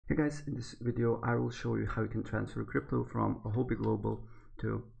guys, in this video I will show you how you can transfer crypto from Huobi Global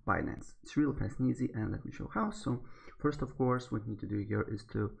to Binance. It's really fast and easy, and let me show how. So first, of course, what you need to do here is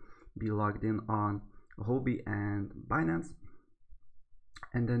to be logged in on Huobi and Binance.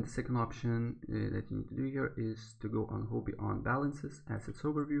 And then the second option that you need to do here is to go on Huobi on balances, assets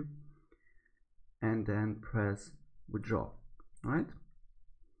overview, and then press withdraw. All right,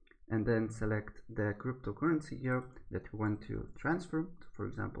 and then select the cryptocurrency here that you want to transfer. For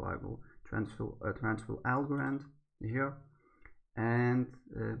example, I will transfer Algorand here, and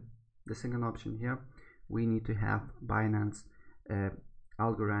the second option here, we need to have Binance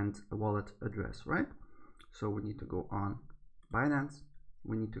Algorand wallet address, right? So we need to go on Binance,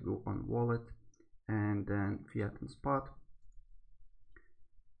 we need to go on wallet, and then fiat and spot,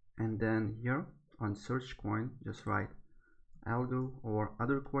 and then here on search coin just write algo or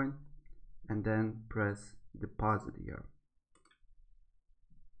other coin, and then press deposit here,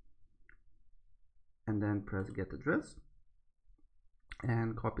 and then press get address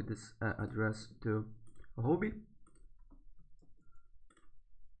and copy this address to Huobi,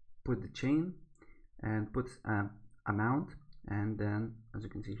 put the chain and put amount, and then as you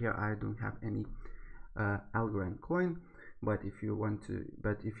can see here, I don't have any Algorand coin, but if you want to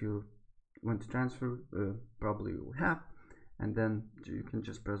transfer, probably you will have. And then you can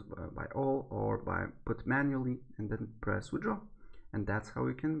just press by all or by put manually, and then press withdraw. And that's how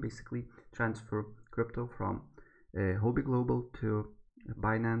you can basically transfer crypto from Huobi Global to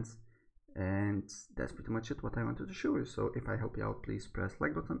Binance. And that's pretty much it what I wanted to show you. So if I help you out, please press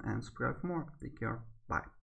like button and subscribe for more. Take care. Bye.